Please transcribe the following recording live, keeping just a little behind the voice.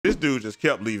just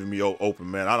kept leaving me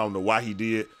open, man. I don't know why he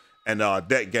did. And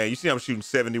that game, you see I'm shooting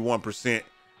 71%,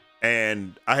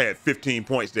 and I had 15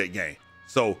 points that game.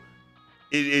 So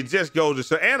it just goes to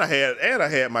show, and I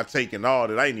had my take and all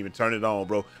that. I ain't even turn it on,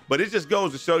 bro. But it just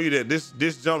goes to show you that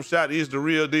this jump shot is the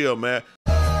real deal, man.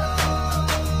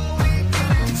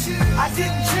 I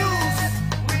didn't choose.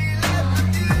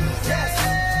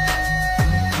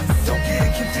 Yes. Don't get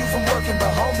it confused, I'm working,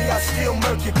 but homie, I still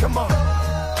murk it. Come on.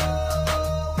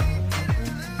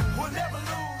 We'll never lose.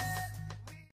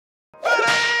 Good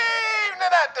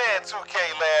evening out there,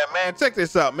 2K Lab, man. Check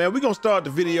this out, man. We're gonna start the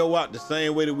video out the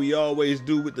same way that we always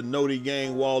do with the Noti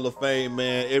Gang Wall of Fame,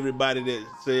 man. Everybody that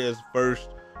says first,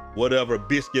 whatever,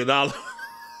 Biscuit Oliver.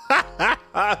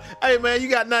 Hey man, you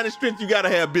got 90 strength, you gotta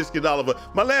have Biscuit Oliver.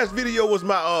 My last video was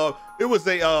my it was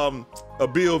a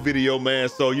build video, man.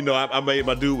 So you know, I made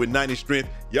my dude with 90 strength.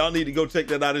 Y'all need to go check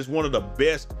that out. It's one of the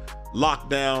best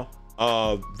lockdown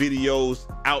videos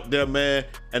out there, man.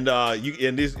 And you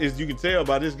can tell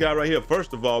by this guy right here.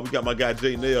 First of all, we got my guy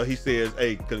Jay Nail. He says,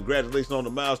 hey, congratulations on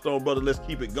the milestone, brother. Let's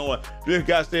keep it going. This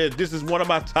guy said this is one of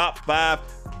my top 5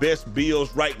 best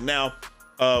builds right now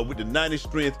with the 90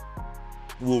 strength.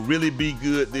 Will really be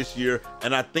good this year,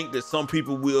 and I think that some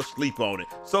people will sleep on it.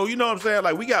 So you know what I'm saying?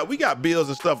 Like we got bills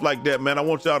and stuff like that, man. I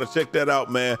want y'all to check that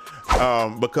out, man,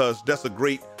 because that's a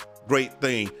great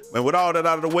thing. And with all that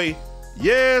out of the way,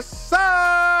 yes sir,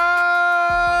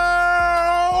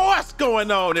 what's going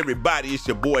on, everybody? It's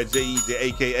your boy J-Easy,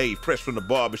 aka Fresh from the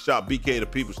Barbershop, BK the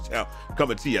People's Town,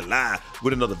 coming to you live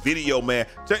with another video, man.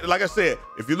 Check, like I said,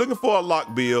 if you're looking for a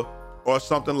lock build or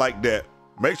something like that,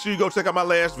 make sure you go check out my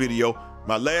last video.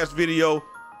 My last video,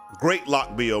 great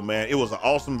lock build, man. It was an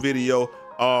awesome video.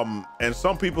 And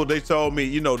some people, they told me,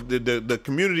 you know, the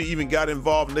community even got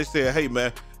involved, and they said, hey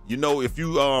man, you know, if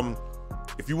you want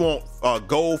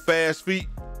gold fast feet,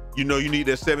 you know, you need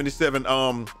that 77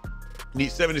 what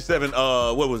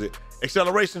was it,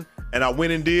 acceleration. And I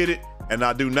went and did it, and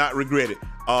I do not regret it.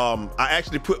 I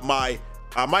actually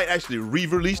I might actually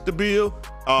re-release the build.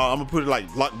 I'm gonna put it like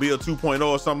lock build 2.0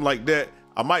 or something like that.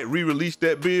 I might re-release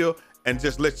that build and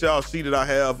just let y'all see that I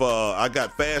have I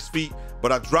got fast feet,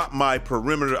 but I dropped my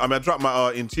perimeter, I dropped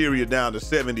my interior down to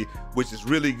 70, which is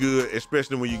really good,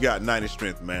 especially when you got 90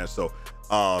 strength, man. So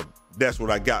that's what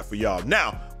I got for y'all.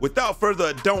 Now, without further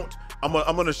ado, I'm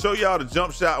gonna show y'all the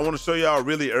jump shot. I want to show y'all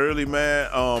really early,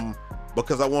 man,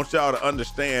 because I want y'all to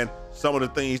understand some of the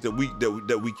things that we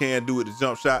can do with the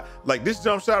jump shot. Like this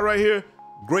jump shot right here,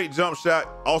 great jump shot,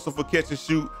 also for catch and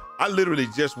shoot. I literally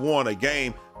just won a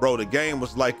game, bro. The game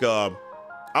was like, I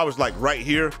was like right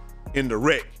here in the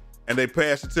wreck, and they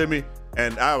passed it to me,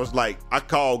 and I was like, I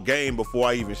called game before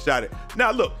I even shot it. Now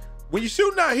look, when you're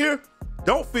shooting out here,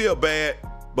 don't feel bad,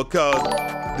 because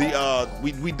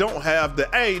we don't have the,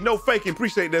 hey, no faking,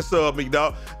 appreciate that sub, big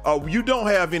dog. You don't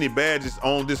have any badges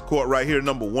on this court right here,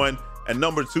 number 1. And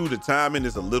number 2, the timing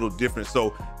is a little different.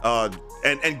 So,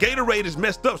 and Gatorade is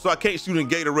messed up, so I can't shoot in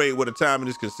Gatorade where the timing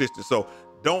is consistent. So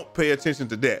don't pay attention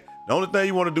to that. The only thing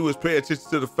you want to do is pay attention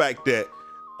to the fact that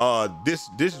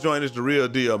this joint is the real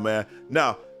deal, man.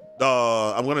 Now,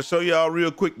 I'm gonna show y'all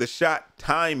real quick the shot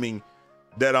timing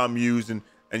that I'm using,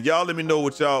 and y'all let me know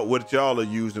what y'all are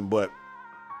using. But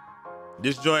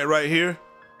this joint right here,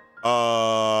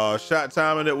 shot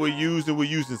timing that we're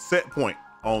using set point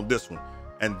on this one.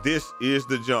 And this is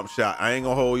the jump shot. I ain't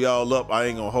gonna hold y'all up. I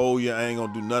ain't gonna hold you. I ain't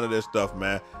gonna do none of that stuff,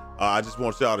 man. I just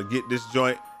want y'all to get this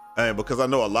joint. And because I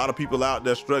know a lot of people out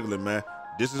there struggling, man,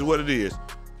 this is what it is.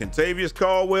 Kentavious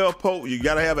Caldwell Pope, you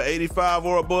gotta have an 85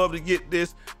 or above to get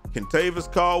this.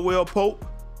 Kentavious Caldwell Pope,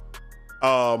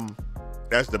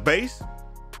 that's the base.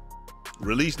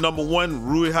 Release number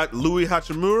 1, Louis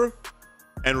Hachimura,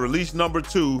 and release number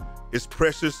 2 is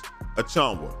Precious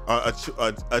Achimwa.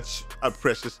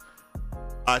 Precious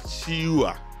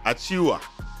Achiuwa.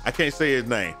 I can't say his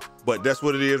name, but that's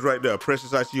what it is right there,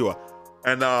 Precious Achiuwa.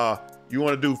 And you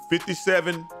want to do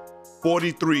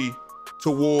 57-43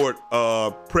 toward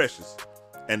Precious,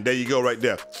 and there you go right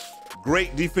there.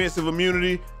 Great defensive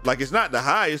immunity. Like, it's not the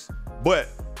highest, but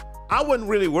I wasn't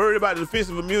really worried about the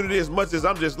defensive immunity as much as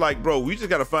I'm just like, bro, we just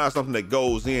got to find something that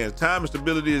goes in. Time and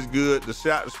stability is good. The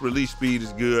shot release speed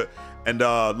is good. And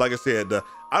like I said,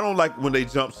 I don't like when they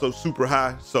jump so super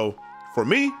high. So for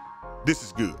me, this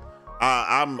is good.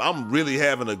 I'm really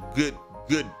having a good,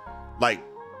 like,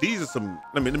 these are some,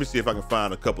 let me see if I can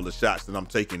find a couple of shots that I'm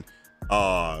taking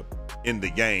in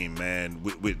the game, man,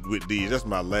 with these. That's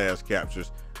my last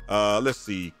captures. Let's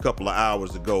see, a couple of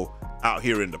hours ago out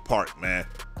here in the park, man.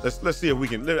 Let's see if we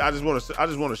can, I just want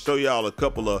to show y'all a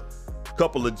couple of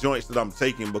couple of joints that I'm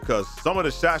taking, because some of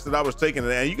the shots that I was taking,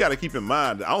 and you got to keep in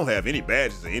mind that I don't have any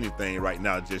badges or anything right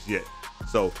now just yet.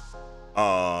 So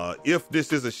if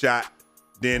this is a shot,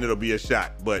 then it'll be a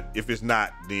shot. But if it's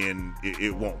not, then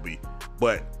it won't be.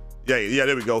 But yeah,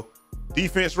 there we go.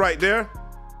 Defense right there.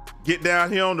 Get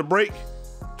down here on the break,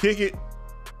 kick it.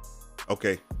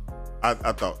 Okay, I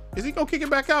thought, is he gonna kick it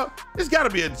back out? It's gotta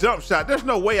be a jump shot. There's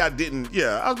no way I didn't.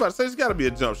 Yeah, I was about to say it's gotta be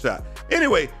a jump shot.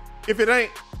 Anyway, if it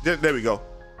ain't, there we go.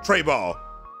 Tray ball,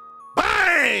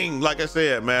 bang! Like I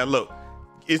said, man, look,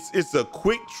 it's a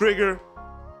quick trigger.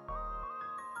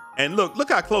 And look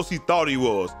how close he thought he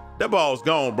was. That ball's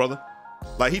gone, brother.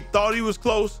 Like, he thought he was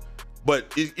close,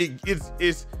 but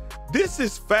this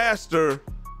is faster.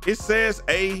 It says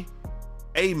A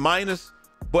minus,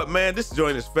 but man, this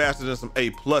joint is faster than some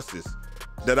A pluses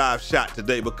that I've shot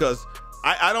today, because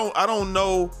I don't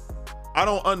know, I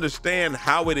don't understand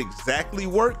how it exactly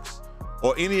works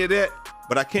or any of that,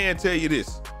 but I can tell you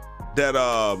this, that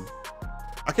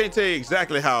I can't tell you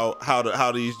exactly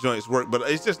how these joints work, but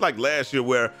it's just like last year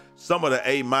where some of the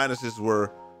A minuses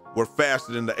were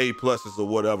faster than the A pluses or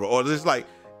whatever, or it's like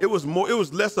it was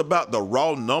less about the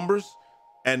raw numbers,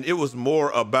 and it was more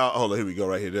about, hold on, here we go,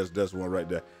 right here. That's one right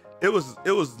there. It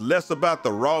was less about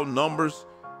the raw numbers,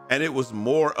 and it was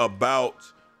more about,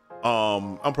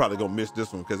 I'm probably gonna miss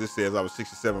this one because it says I was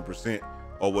 67%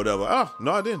 or whatever. Oh,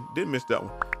 no, I didn't miss that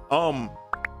one.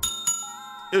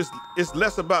 It's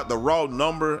less about the raw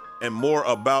number and more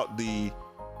about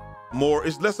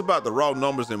it's less about the raw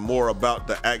numbers and more about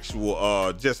the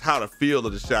actual, just how the feel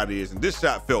of the shot is. And this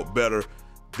shot felt better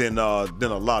than a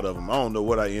lot of them. I don't know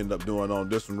what I end up doing on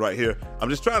this one right here. I'm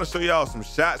just trying to show y'all some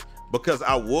shots, because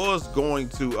I was going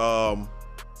to,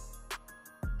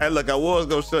 hey, look, I was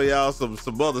gonna show y'all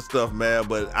some other stuff, man,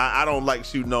 but I don't like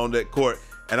shooting on that court,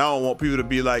 and I don't want people to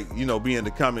be like, you know, be in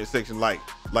the comment section like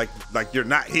you're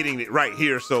not hitting it right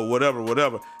here, so whatever.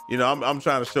 You know, I'm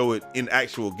trying to show it in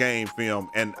actual game film,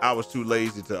 and I was too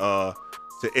lazy to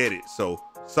edit, so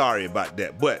sorry about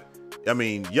that. But I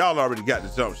mean, y'all already got the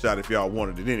jump shot if y'all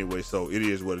wanted it anyway, so it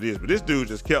is what it is. But this dude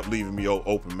just kept leaving me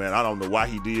open, man. I don't know why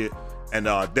he did. And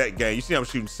that game, you see I'm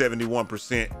shooting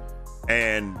 71%,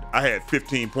 and I had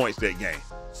 15 points that game.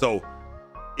 So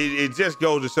it just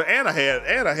goes to show, and I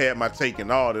had my take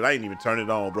and all that. I ain't even turn it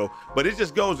on, bro. But it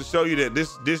just goes to show you that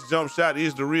this jump shot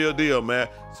is the real deal, man.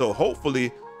 So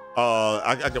hopefully,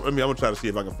 I'm gonna try to see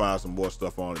if I can find some more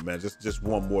stuff on it, man. Just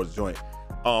one more joint.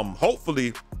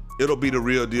 Hopefully it'll be the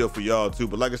real deal for y'all too.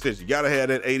 But like I said, you gotta have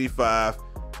that 85.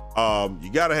 You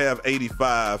gotta have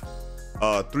 85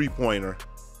 3-pointer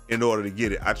in order to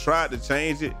get it. I tried to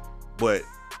change it, but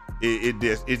it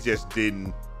just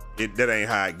didn't. That ain't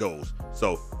how it goes.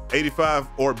 So 85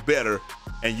 or better,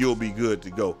 and you'll be good to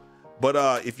go.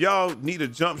 But if y'all need a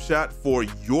jump shot for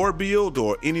your build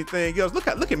or anything else, look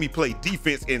at me play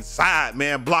defense inside,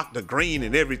 man. Block the green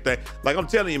and everything. Like I'm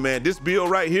telling you, man, this build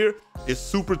right here is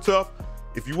super tough.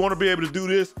 If you want to be able to do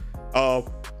this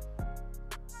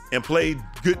and play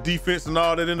good defense and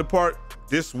all that in the park,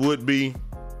 this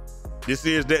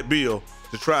is that build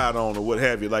to try it on or what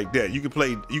have you like that. You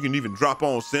can even drop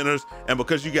on centers, and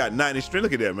because you got 90 strength,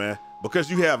 look at that, man.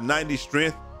 Because you have 90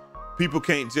 strength, people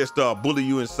can't just bully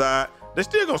you inside. They're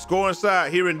still gonna score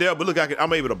inside here and there, but look,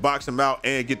 I'm able to box them out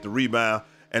and get the rebound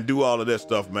and do all of that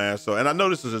stuff, man. So, and I know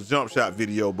this is a jump shot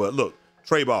video, but look,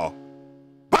 tray ball,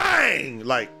 bang!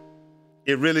 Like,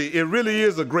 it really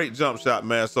is a great jump shot,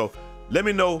 man. So let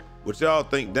me know what y'all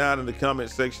think down in the comment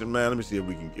section, man. Let me see if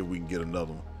we can get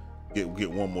another one.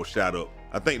 Get one more shot up.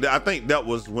 I think that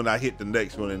was when I hit the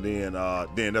next one, and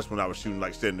then that's when I was shooting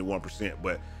like 71%.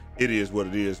 But it is what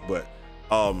it is. But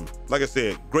like I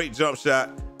said, great jump shot.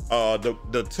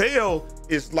 The tail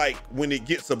is like when it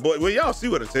gets above. Well, y'all see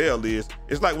what the tail is.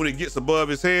 It's like when it gets above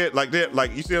his head, like that.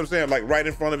 Like, you see what I'm saying? Like right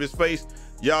in front of his face.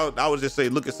 Y'all, I would just say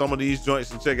look at some of these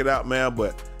joints and check it out, man.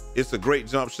 But it's a great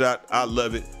jump shot. I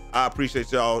love it. I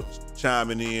appreciate y'all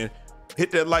chiming in.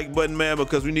 Hit that like button, man,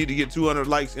 because we need to get 200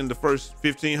 likes in the first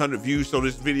 1,500 views so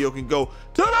this video can go to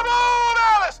the moon,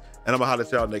 Alice. And I'm gonna holler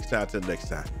at y'all next time. Till next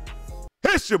time.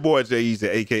 It's your boy Jay Easy,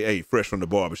 aka Fresh from the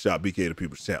Barbershop, BK the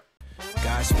People's Champ.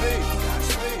 Godspeed.